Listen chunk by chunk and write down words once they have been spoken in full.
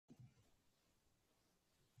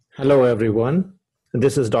Hello, everyone.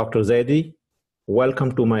 This is Dr. Zaidi.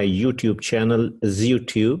 Welcome to my YouTube channel,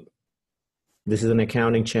 ZooTube. This is an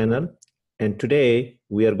accounting channel. And today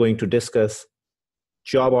we are going to discuss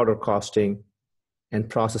job order costing and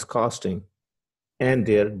process costing and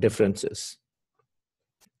their differences.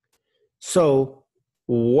 So,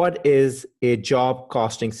 what is a job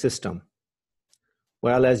costing system?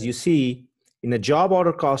 Well, as you see, in a job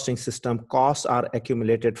order costing system, costs are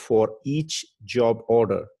accumulated for each job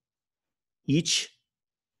order. Each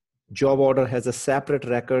job order has a separate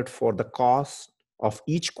record for the cost of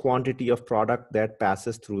each quantity of product that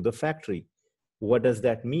passes through the factory. What does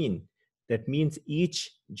that mean? That means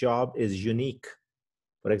each job is unique.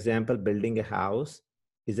 For example, building a house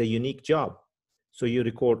is a unique job. So you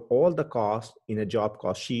record all the costs in a job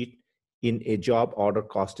cost sheet in a job order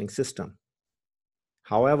costing system.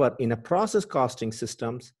 However, in a process costing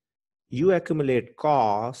systems, you accumulate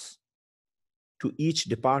costs to each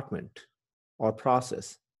department or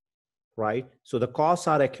process, right? So the costs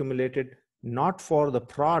are accumulated not for the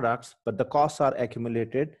products, but the costs are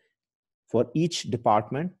accumulated for each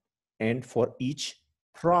department and for each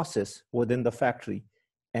process within the factory.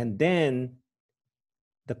 And then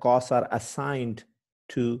the costs are assigned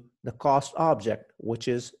to the cost object, which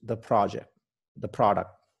is the project, the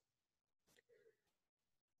product.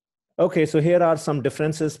 Okay, so here are some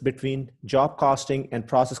differences between job costing and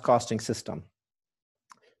process costing system.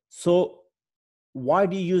 So why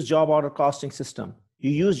do you use job order costing system?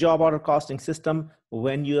 You use job order costing system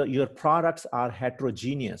when your products are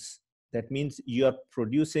heterogeneous. That means you're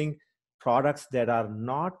producing products that are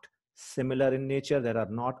not similar in nature, that are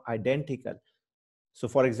not identical. So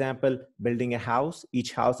for example, building a house,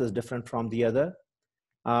 each house is different from the other.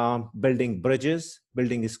 Building bridges,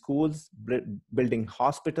 building schools, building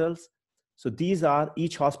hospitals. So these are,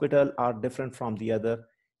 each hospital are different from the other.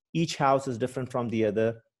 Each house is different from the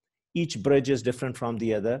other. Each bridge is different from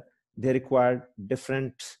the other. They require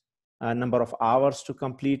different number of hours to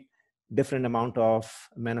complete, different amount of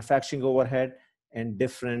manufacturing overhead, and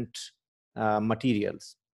different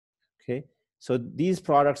materials. Okay, so these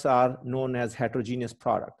products are known as heterogeneous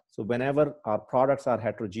product. So whenever our products are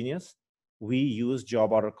heterogeneous, we use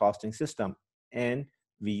job order costing system, and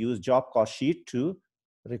we use job cost sheet to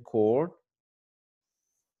record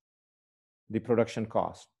the production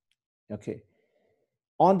cost. Okay.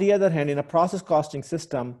 On the other hand, in a process costing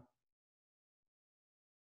system,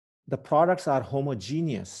 the products are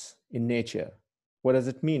homogeneous in nature. What does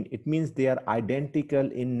it mean? It means they are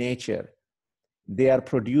identical in nature. They are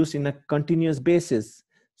produced in a continuous basis.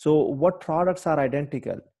 So what products are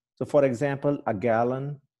identical? So for example, a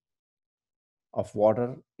gallon of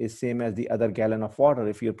water is same as the other gallon of water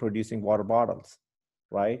if you're producing water bottles,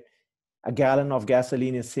 right? A gallon of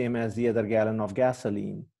gasoline is same as the other gallon of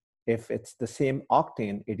gasoline if it's the same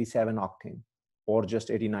octane, 87 octane, or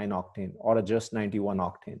just 89 octane, or just 91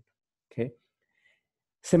 octane. Okay.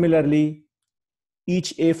 Similarly,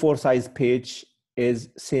 each A4 size page is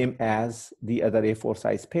same as the other A4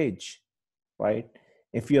 size page, right?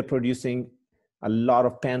 If you're producing a lot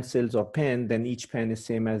of pencils or pen, then each pen is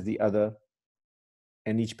same as the other,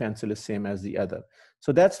 and each pencil is same as the other.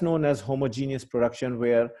 So that's known as homogeneous production,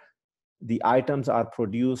 where the items are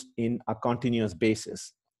produced in a continuous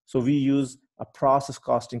basis. So we use a process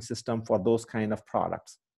costing system for those kind of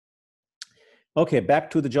products. Okay,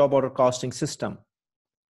 back to the job order costing system.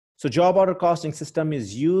 So job order costing system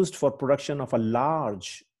is used for production of a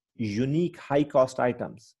large, unique, high cost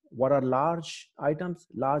items. What are large items?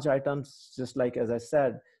 Large items, just like as I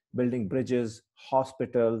said, building bridges,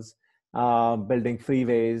 hospitals, building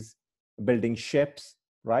freeways, building ships,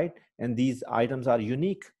 right? And these items are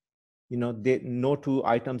unique. You know, no two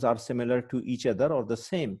items are similar to each other or the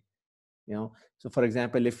same. You know, so for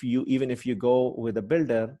example, even if you go with a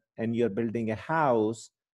builder and you're building a house,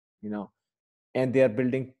 you know, and they are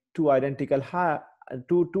building two identical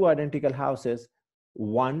houses,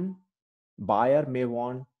 one buyer may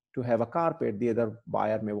want to have a carpet, the other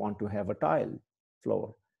buyer may want to have a tile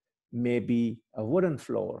floor, maybe a wooden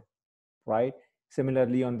floor, right?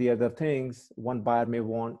 Similarly, on the other things, one buyer may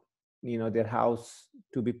want, you know, their house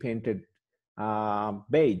to be painted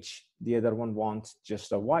beige, the other one wants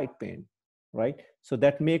just a white paint, right? So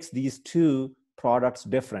that makes these two products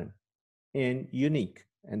different and unique.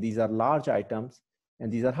 And these are large items,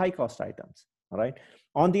 and these are high cost items, all right?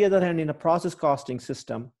 On the other hand, in a process costing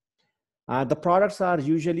system, the products are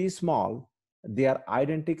usually small, they are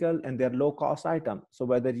identical, and they're low cost item. So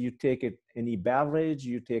whether you take it any beverage,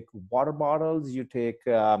 you take water bottles, you take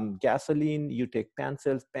gasoline, you take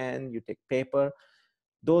pencils, pen, you take paper,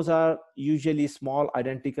 those are usually small,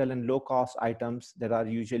 identical, and low cost items that are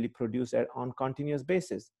usually produced on continuous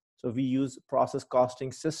basis. So we use process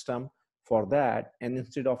costing system for that. And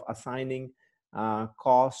instead of assigning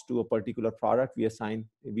cost to a particular product,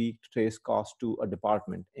 we trace cost to a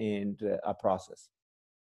department and a process.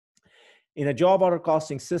 In a job order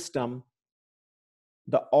costing system,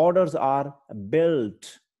 the orders are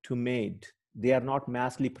built to made. They are not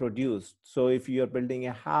massively produced. So if you're building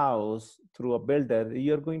a house through a builder,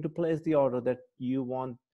 you're going to place the order that you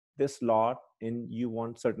want this lot and you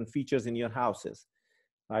want certain features in your houses,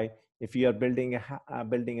 right? If you are building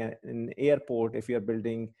an airport, if you're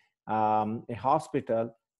building a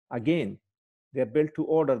hospital, again, they're built to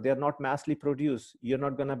order. They're not massively produced. You're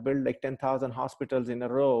not going to build like 10,000 hospitals in a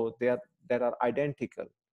row that are identical,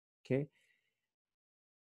 okay?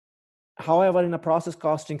 However, in a process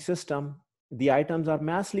costing system, the items are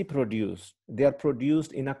massively produced. They are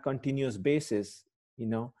produced in a continuous basis, you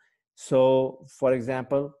know. So for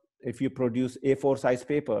example, if you produce A4 size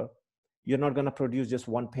paper, you're not going to produce just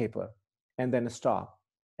one paper and then stop,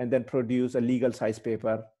 and then produce a legal size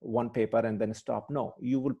paper, one paper, and then stop. No,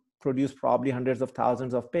 you will produce probably hundreds of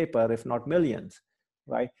thousands of paper, if not millions,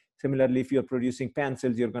 right? Similarly, if you're producing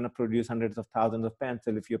pencils, you're going to produce hundreds of thousands of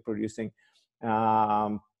pencils. If you're producing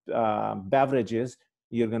beverages,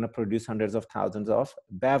 you're going to produce hundreds of thousands of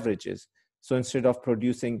beverages. So instead of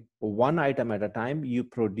producing one item at a time, you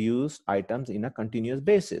produce items in a continuous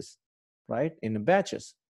basis, right? In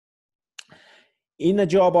batches. In a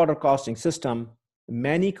job order costing system,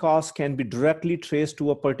 many costs can be directly traced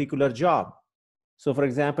to a particular job. So for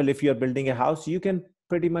example, if you're building a house, you can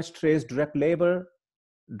pretty much trace direct labor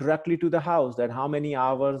directly to the house, that how many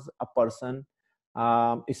hours a person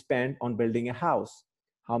is spent on building a house,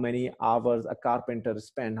 how many hours a carpenter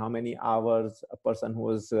spent, how many hours a person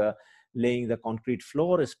who is laying the concrete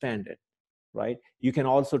floor spent it, right? You can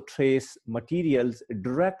also trace materials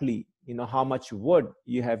directly, you know, how much wood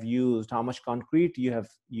you have used, how much concrete you have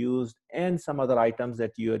used, and some other items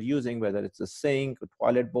that you are using, whether it's a sink or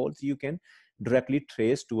toilet bowls, you can directly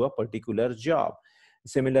trace to a particular job.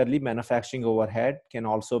 Similarly, manufacturing overhead can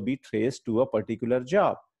also be traced to a particular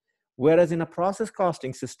job. Whereas in a process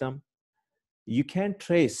costing system, you can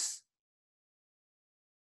trace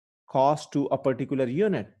cost to a particular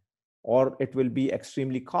unit, or it will be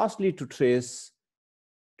extremely costly to trace,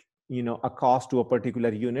 you know, a cost to a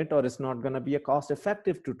particular unit, or it's not going to be a cost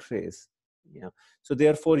effective to trace, you know. So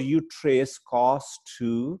therefore you trace cost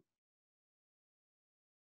to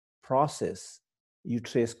process, you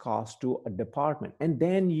trace cost to a department, and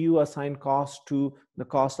then you assign cost to the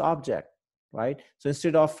cost object, right? So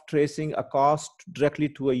instead of tracing a cost directly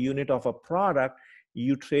to a unit of a product,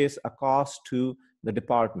 you trace a cost to the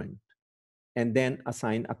department and then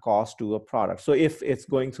assign a cost to a product. So if it's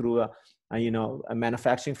going through a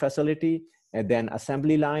manufacturing facility, and then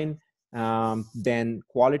assembly line, then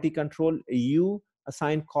quality control, you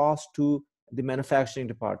assign cost to the manufacturing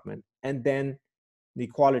department, and then the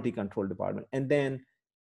quality control department, and then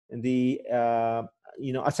the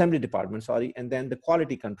assembly department, sorry, and then the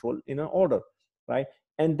quality control in an order, right?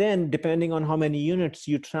 And then depending on how many units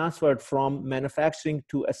you transferred from manufacturing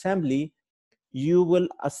to assembly, you will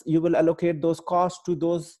allocate those costs to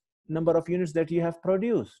those number of units that you have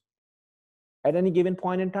produced at any given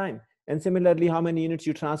point in time. And similarly, how many units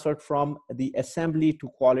you transferred from the assembly to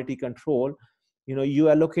quality control, you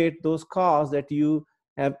allocate those costs that you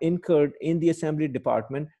have incurred in the assembly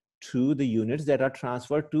department to the units that are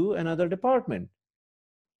transferred to another department,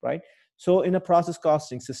 right? So in a process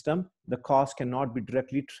costing system, the cost cannot be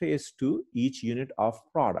directly traced to each unit of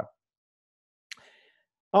product.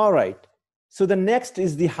 All right. So the next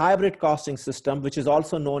is the hybrid costing system, which is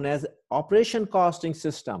also known as operation costing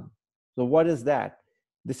system. So what is that?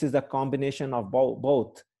 This is a combination of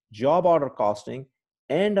both job order costing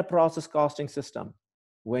and a process costing system.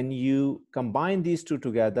 When you combine these two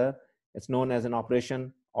together, it's known as an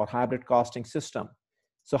operation or hybrid costing system.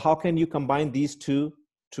 So how can you combine these two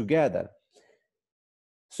together?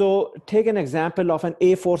 So take an example of an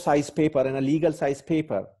A4 size paper and a legal size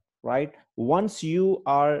paper, right? Once you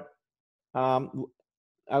are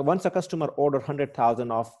once a customer order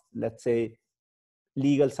 100,000 of, let's say,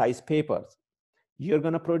 legal size papers, you're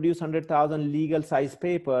going to produce 100,000 legal size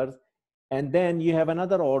papers, and then you have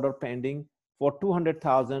another order pending for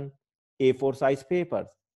 200,000 A4 size papers.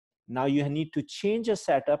 Now you need to change a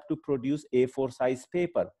setup to produce A4 size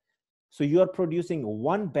paper. So you are producing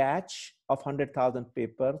one batch of 100,000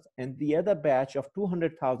 papers and the other batch of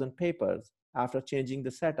 200,000 papers after changing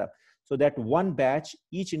the setup. So that one batch,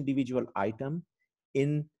 each individual item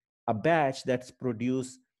in a batch that's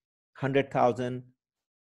produced 100,000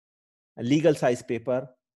 legal size paper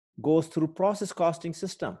goes through process costing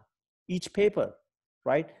system, each paper,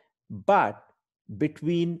 right? But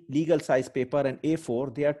between legal size paper and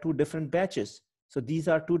A4, they are two different batches. So these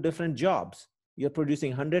are two different jobs. You're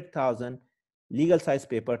producing 100,000 legal size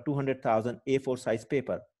paper, 200,000 A4 size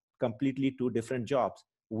paper, completely two different jobs.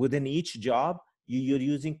 Within each job, you're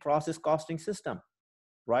using process costing system,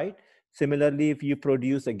 right? Similarly, if you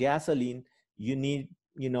produce a gasoline, you need,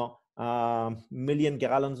 million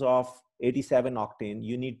gallons of 87 octane.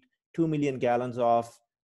 You need 2 million gallons of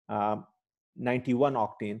um, 91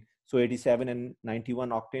 octane. So 87 and 91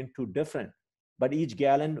 octane, two different. But each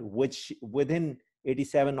gallon which within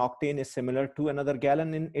 87 octane is similar to another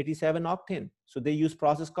gallon in 87 octane. So they use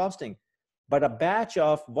process costing. But a batch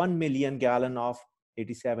of 1 million gallon of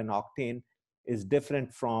 87 octane is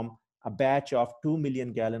different from a batch of 2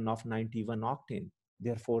 million gallon of 91 octane.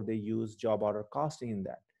 Therefore, they use job order costing in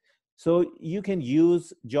that. So you can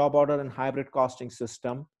use job order and hybrid costing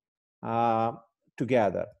system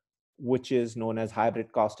together, which is known as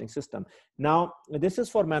hybrid costing system. Now, this is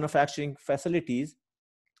for manufacturing facilities.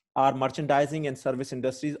 Our merchandising and service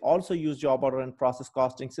industries also use job order and process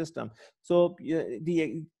costing system. So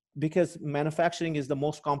because manufacturing is the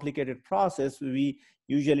most complicated process, we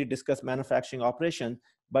usually discuss manufacturing operation,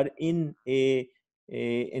 but in a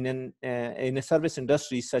service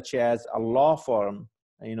industry such as a law firm,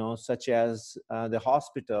 such as the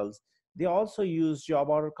hospitals, they also use job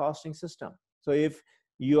order costing system. So if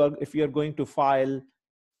you're going to file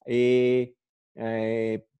a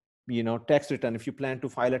tax return, if you plan to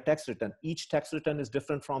file a tax return, each tax return is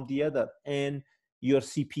different from the other, and your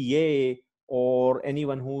CPA or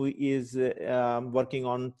anyone who is working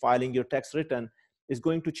on filing your tax return is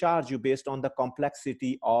going to charge you based on the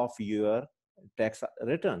complexity of your tax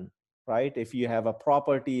return, right? If you have a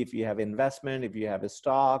property, if you have investment, if you have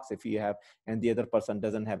stocks, and the other person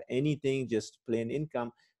doesn't have anything, just plain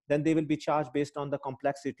income, then they will be charged based on the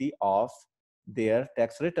complexity of their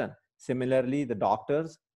tax return. Similarly, the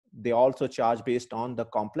doctors, they also charge based on the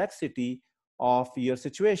complexity of your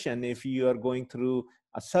situation. If you are going through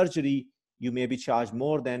a surgery, you may be charged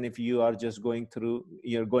more than if you are just going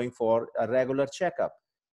for a regular checkup.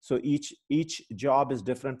 So each job is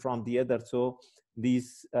different from the other. So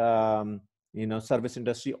these service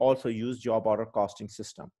industry also use job order costing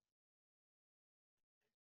system.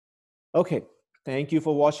 Okay, thank you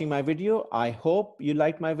for watching my video. I hope you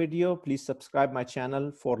liked my video. Please subscribe my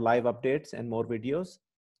channel for live updates and more videos.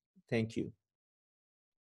 Thank you.